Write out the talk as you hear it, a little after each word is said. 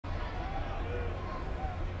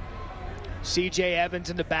C.J. Evans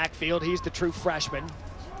in the backfield. He's the true freshman.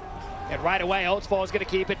 And right away, Oatsfall is going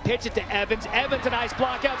to keep it. Pitch it to Evans. Evans, a nice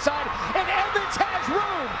block outside. And Evans has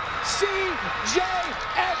room. C.J.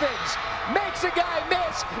 Evans makes a guy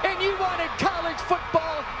miss. And you wanted college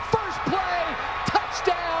football. First play,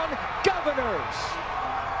 touchdown, Governors.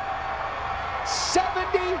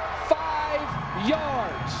 75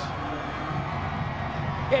 yards.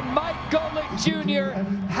 And Mike Golick Jr.,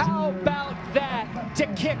 how about that to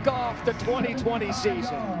kick off the 2020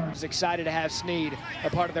 season? I was excited to have Snead a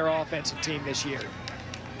part of their offensive team this year.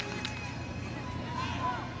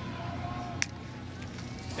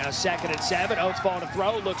 Now 2nd and 7, Oatsfall to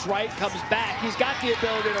throw, looks right, comes back. He's got the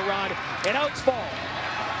ability to run, and Oatsfall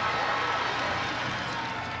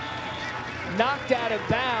knocked out of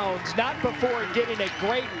bounds, not before getting a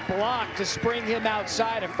great block to spring him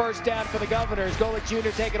outside. A first down for the Governors. Golick Jr.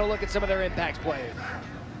 taking a look at some of their impact plays.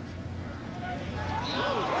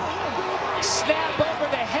 Snap over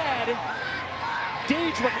the head.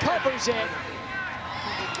 Deeds recovers it.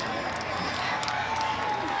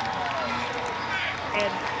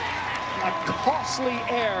 And a costly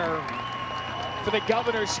error for the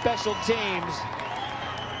Governors special teams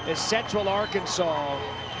as Central Arkansas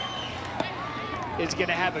is going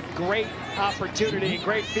to have a great opportunity and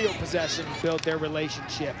great field possession to build their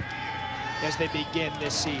relationship as they begin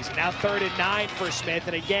this season. Now 3rd and 9 for Smith,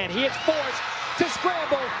 and again, he is forced to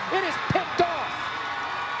scramble. It is picked off.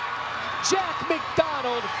 Jack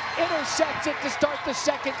McDonald intercepts it to start the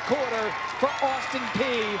 2nd quarter for Austin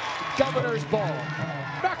Peay. Governors ball.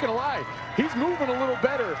 Not gonna lie, he's moving a little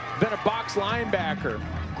better than a box linebacker.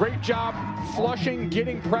 Great job flushing,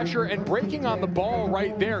 getting pressure, and breaking on the ball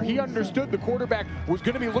right there. He understood the quarterback was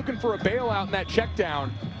going to be looking for a bailout in that check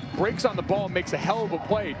down. Breaks on the ball, makes a hell of a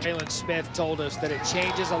play. Jalen Smith told us that it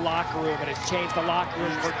changes a locker room, and it's changed the locker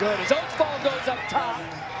room for good. As Oatsfall goes up top,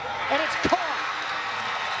 and it's caught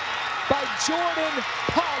by Jordan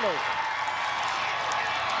Pollard.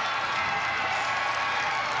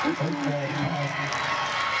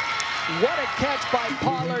 What a catch by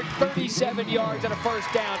Pollard, 37 yards and a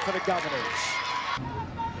first down for the Governors.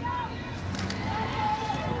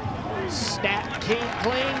 Snap,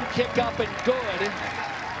 clean, kick up and good.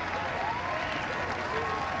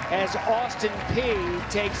 As Austin Peay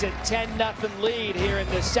takes a 10-0 lead here in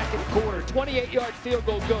the 2nd quarter. 28-yard field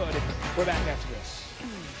goal good. We're back after this.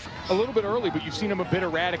 A little bit early, but you've seen him a bit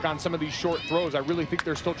erratic on some of these short throws. I really think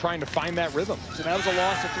they're still trying to find that rhythm. So that was a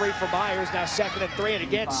loss of 3 for Myers. Now 2nd and 3, and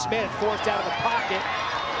again Smith forced out of the pocket.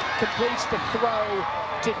 Completes the throw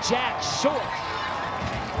to Jack Short.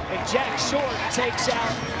 And Jack Short takes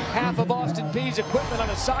out half of Austin Peay's equipment on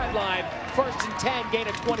the sideline. 1st and 10, gain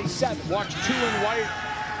of 27. Watch 2 and white.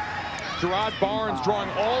 Gerard Barnes drawing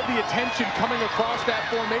all the attention coming across that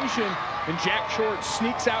formation. And Jack Short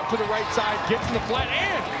sneaks out to the right side, gets in the flat,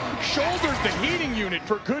 and shoulders the heating unit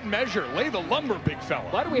for good measure. Lay the lumber, big fella.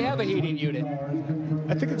 Why do we have a heating unit?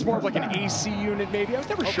 I think it's more of like an AC unit, maybe. I was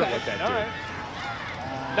never sure what that did. All right.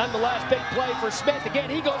 Nonetheless, big play for Smith. Again,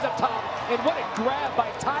 he goes up top, and what a grab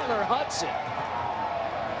by Tyler Hudson.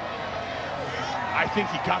 I think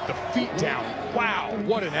he got the feet down. Wow,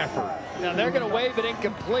 what an effort. Now they're going to wave it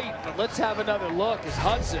incomplete, but let's have another look as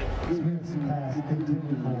Hudson.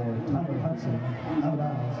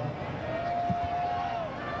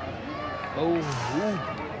 Oh.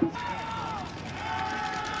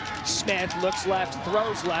 Smith looks left,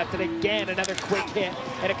 throws left, and again another quick hit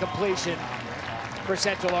and a completion for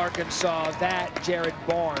Central Arkansas. That Jared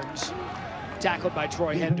Barnes, tackled by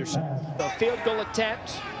Troy Henderson. The field goal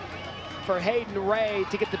attempt for Hayden Ray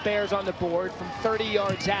to get the Bears on the board from 30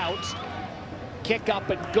 yards out. Kick up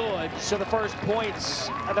and good. So the first points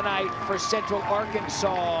of the night for Central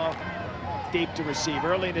Arkansas. Deep to receive.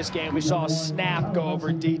 Early in this game, we saw a snap go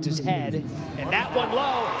over Deeds' head. And that one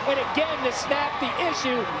low. And again, the snap, the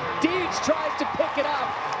issue. Deeds tries to pick it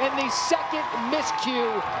up. And the 2nd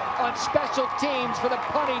miscue on special teams for the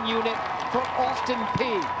punting unit for Austin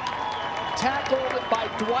Peay. Tackled by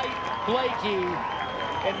Dwight Blakey.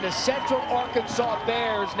 And the Central Arkansas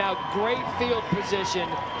Bears now great field position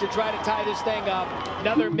to try to tie this thing up.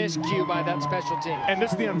 Another miscue by that special team. And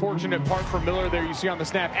this is the unfortunate part for Miller there you see on the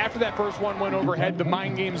snap. After that first one went overhead, the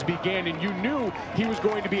mind games began, and you knew he was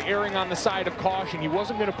going to be erring on the side of caution. He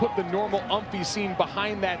wasn't going to put the normal umph he's seen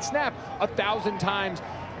behind that snap 1,000 times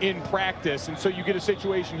in practice. And so you get a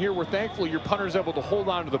situation here where thankfully your punter's able to hold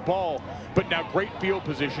on to the ball, but now great field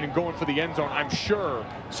position and going for the end zone. I'm sure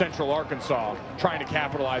Central Arkansas trying to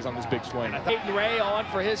capitalize on this big swing. Hayden Ray on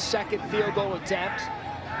for his 2nd field goal attempt.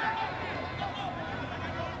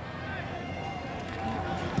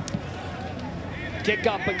 Kick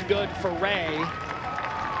up and good for Ray.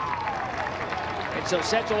 And so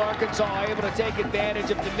Central Arkansas able to take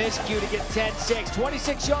advantage of the miscue to get 10-6.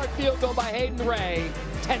 26-yard field goal by Hayden Ray.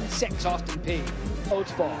 10-6 Austin Peay.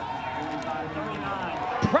 Oates ball.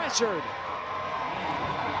 Pressured.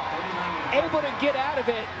 Able to get out of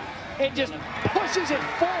it and just pushes it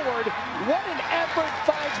forward. What an effort,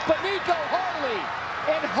 finds Benico Harley.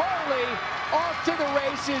 And Harley off to the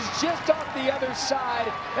races just off the other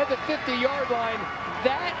side at the 50-yard line.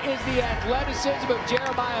 That is the athleticism of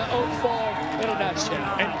Jeremiah Oatsfall in a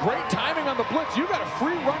nutshell. And great timing on the blitz. You got a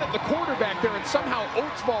free run at the quarterback there, and somehow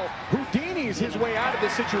Oatsfall Houdini's his way out of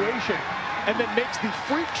this situation and then makes the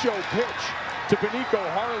freak show pitch to Benico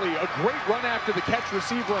Harley. A great run after the catch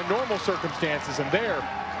receiver in normal circumstances, and there,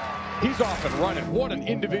 he's off and running. What an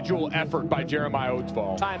individual effort by Jeremiah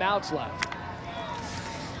Oatsfall. Timeouts left.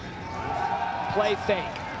 Play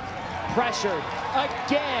fake. Pressured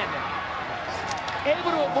again.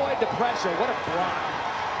 Able to avoid the pressure. What a block.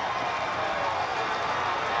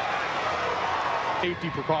 Safety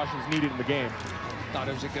precautions needed in the game. Thought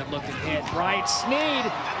it was a good looking hit. Bryant Sneed.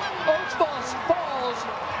 Oatsfall falls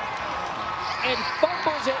and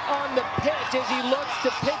fumbles it on the pitch as he looks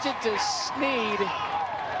to pitch it to Sneed.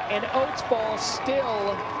 And Oatsfall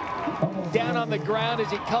still down on the ground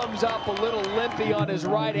as he comes up a little limpy on his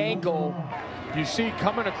right ankle. You see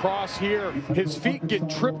coming across here, his feet get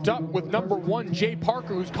tripped up with number 1, Jay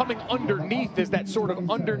Parker, who's coming underneath as that sort of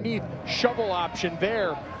underneath shovel option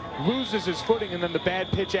there. Loses his footing, and then the bad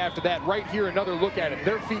pitch after that. Right here, another look at it.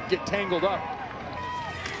 Their feet get tangled up.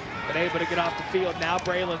 But able to get off the field now.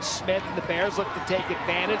 Braylon Smith and the Bears look to take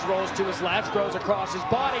advantage. Rolls to his left, throws across his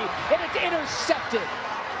body, and it's intercepted.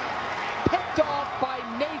 Picked off by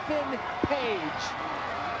Nathan Page.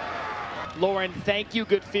 Lauren, thank you.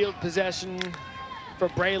 Good field possession for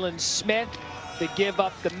Braylon Smith. They give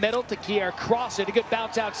up the middle to Kier Crossley. A good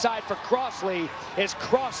bounce outside for Crossley. Is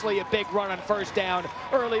Crossley a big run on first down?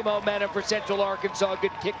 Early momentum for Central Arkansas.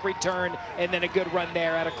 Good kick return, and then a good run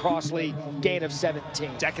there out of Crossley. Gain of 17.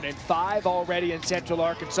 2nd and 5 already in Central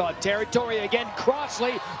Arkansas territory. Again,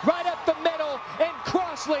 Crossley right up the middle, and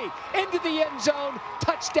Crossley into the end zone.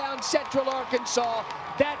 Touchdown, Central Arkansas.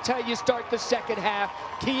 That's how you start the second half.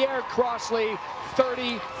 Kier Crossley,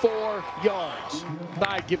 34 yards.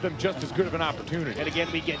 I give them just as good of an opportunity. And again,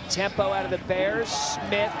 we get tempo out of the Bears.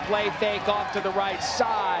 Smith play fake off to the right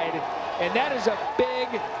side. And that is a big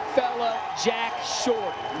fella, Jack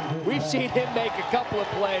Short. We've seen him make a couple of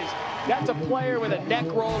plays. That's a player with a neck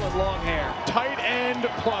roll and long hair. Tight end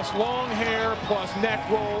plus long hair plus neck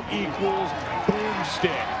roll equals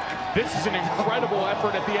boomstick. This is an incredible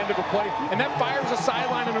effort at the end of a play, and that fires a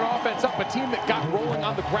sideline and an offense up. A team that got rolling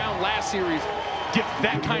on the ground last series gets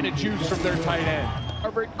that kind of juice from their tight end.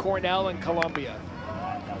 Harvard, Cornell, and Columbia.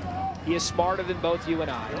 He is smarter than both you and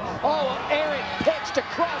I. Oh, an errant pitch to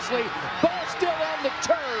Crossley. Ball still on the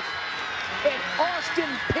turf, and Austin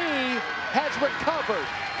Peay has recovered.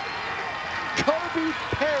 Kobe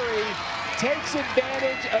Perry takes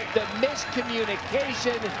advantage of the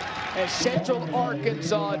miscommunication as Central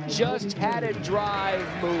Arkansas just had a drive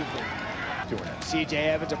moving. C.J.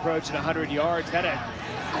 Evans approaching 100 yards. Then a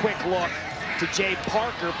quick look to Jay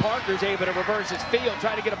Parker. Parker's able to reverse his field,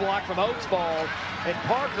 trying to get a block from Oatsfall, and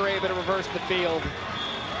Parker able to reverse the field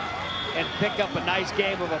and pick up a nice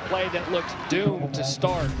game of a play that looks doomed to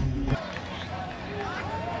start.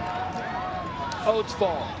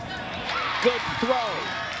 Oatsfall, good throw,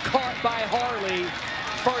 caught by Harley.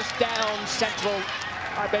 First down, Central.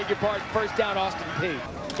 I beg your pardon, first down, Austin Peay.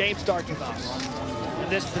 Game starts with us.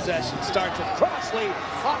 And this possession starts with Crossley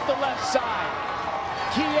off the left side.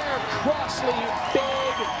 Kier Crossley,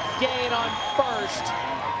 big gain on first.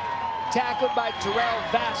 Tackled by Terrell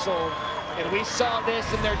Vassell. And we saw this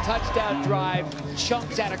in their touchdown drive.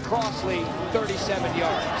 Chunks out of Crossley, 37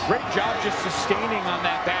 yards. Great job just sustaining on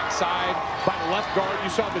that backside by the left guard. You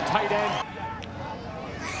saw the tight end.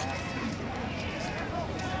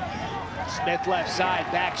 Smith left side,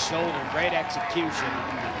 back shoulder, great execution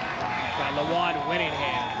by Lawan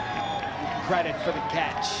Winningham. Credit for the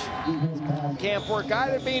catch. Camp work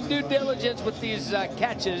either being due diligence with these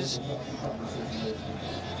catches.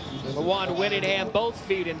 Lawan Winningham, both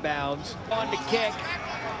feet in bounds. On to kick.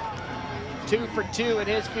 2 for 2 in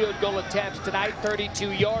his field goal attempts tonight,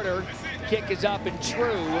 32-yarder. Kick is up and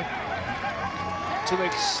true to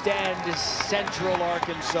extend Central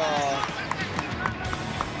Arkansas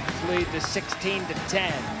lead to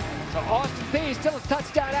 16-10. So Austin Peay still a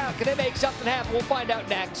touchdown out. Can they make something happen? We'll find out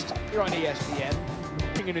next here on ESPN.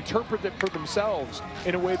 And interpret it for themselves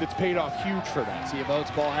in a way that's paid off huge for them. See if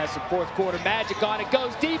Oatsfall has some fourth quarter magic on it.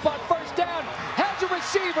 Goes deep on first down. Has a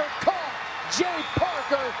receiver caught. Jay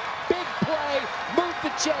Parker, big play, moved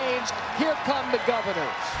the change. Here come the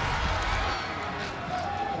Governors.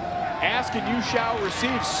 Ask and you shall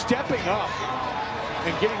receive, stepping up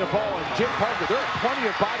and getting the ball. And Jim Parker, there are plenty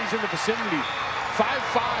of bodies in the vicinity.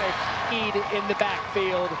 5-5. Lead in the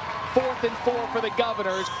backfield. 4th and 4 for the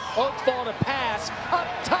Governors. Oatsfall to pass. Up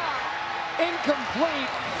top. Incomplete.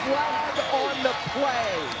 Flag on the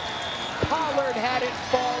play. Pollard had it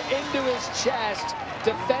fall into his chest.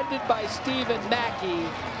 Defended by Stephen Mackey.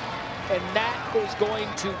 And that is going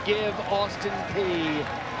to give Austin Peay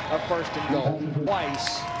a 1st and goal.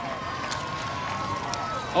 Twice.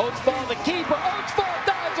 Oatsfall, the keeper. Oatsfall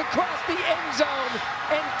dives across the end zone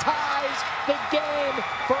and ties the game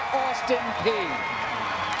for Austin Peay.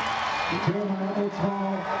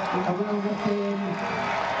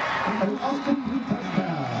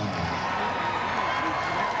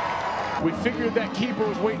 We figured that keeper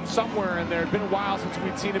was waiting somewhere, and there had been a while since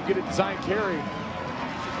we'd seen him get a design carry.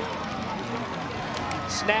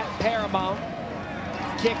 Snap paramount.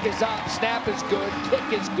 Kick is up. Snap is good.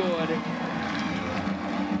 Kick is good.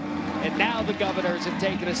 And now the Governors have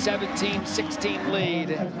taken a 17-16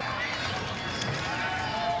 lead.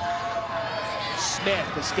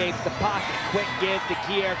 Smith escapes the pocket. Quick give to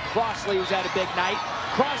Kier Crossley, who's had a big night.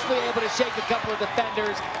 Crossley able to shake a couple of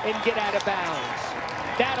defenders and get out of bounds.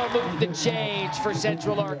 That'll move the change for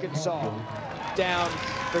Central Arkansas. Down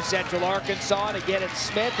for Central Arkansas, and again it's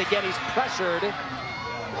Smith. Again he's pressured.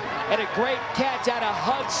 And a great catch out of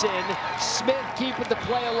Hudson. Smith keeping the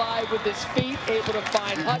play alive with his feet, able to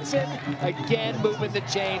find Hudson. Again moving the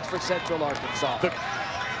change for Central Arkansas.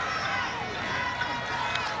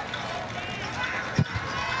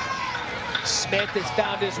 Smith has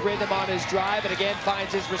found his rhythm on his drive and again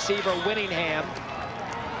finds his receiver Winningham.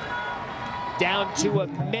 Down to a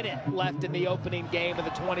minute left in the opening game of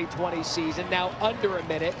the 2020 season. Now under a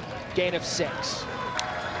minute, gain of 6.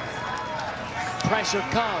 Pressure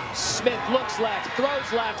comes. Smith looks left,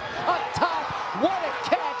 throws left, up top. What a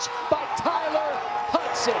catch by Tyler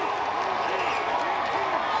Hudson.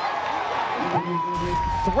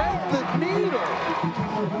 Thread the needle.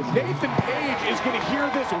 Nathan Page is going to hear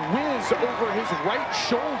this whiz over his right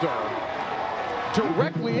shoulder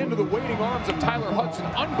directly into the waiting arms of Tyler Hudson.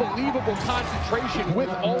 Unbelievable concentration with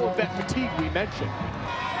all of that fatigue we mentioned.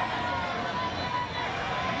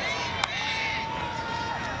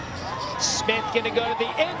 Smith going to go to the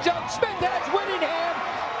end zone. Smith has Winningham.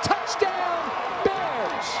 Touchdown,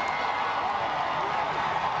 Bears.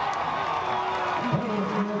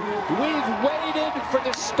 We've waited for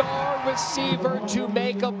the star receiver to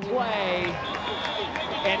make a play,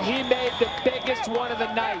 and he made the biggest one of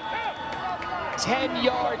the night.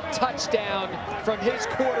 10-yard touchdown from his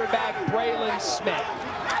quarterback, Braylon Smith.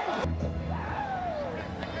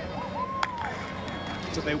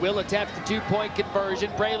 So they will attempt the 2-point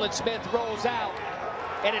conversion. Braylon Smith rolls out,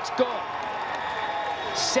 and it's good.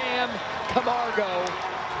 Sam Camargo,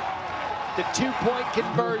 the 2-point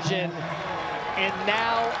conversion, and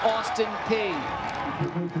now Austin Peay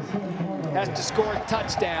has to score a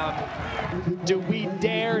touchdown. Do we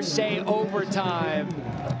dare say overtime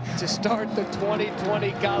to start the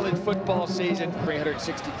 2020 college football season?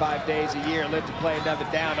 365 days a year, live to play another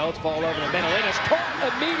down. Oatsfall over the middle. It is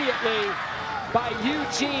caught immediately by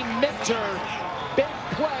Eugene Minter. Big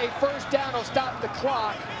play, 1st down will stop the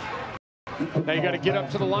clock. Now you got to get up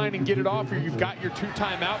to the line and get it off, or you've got your 2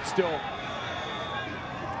 timeouts still.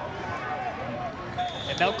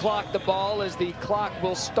 And they'll clock the ball as the clock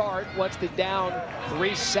will start once the down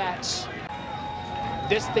resets.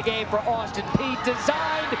 This is the game for Austin Peay.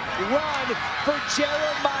 Designed run for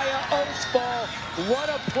Jeremiah Oatsfall. What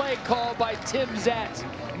a play call by Tim Zett.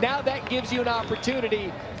 Now that gives you an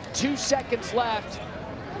opportunity. 2 seconds left.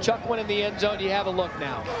 Chuck one in the end zone. You have a look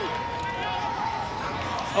now.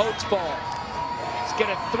 Oatsfall is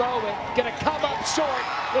going to throw it. Going to come up short.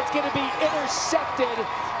 It's going to be intercepted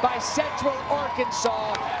by Central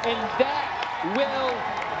Arkansas, and that will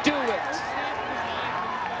do it.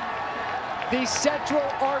 The Central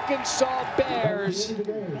Arkansas Bears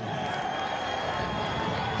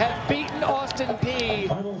have beaten Austin Peay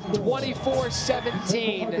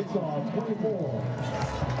 24-17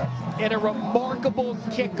 in a remarkable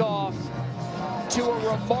kickoff to a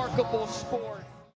remarkable sport.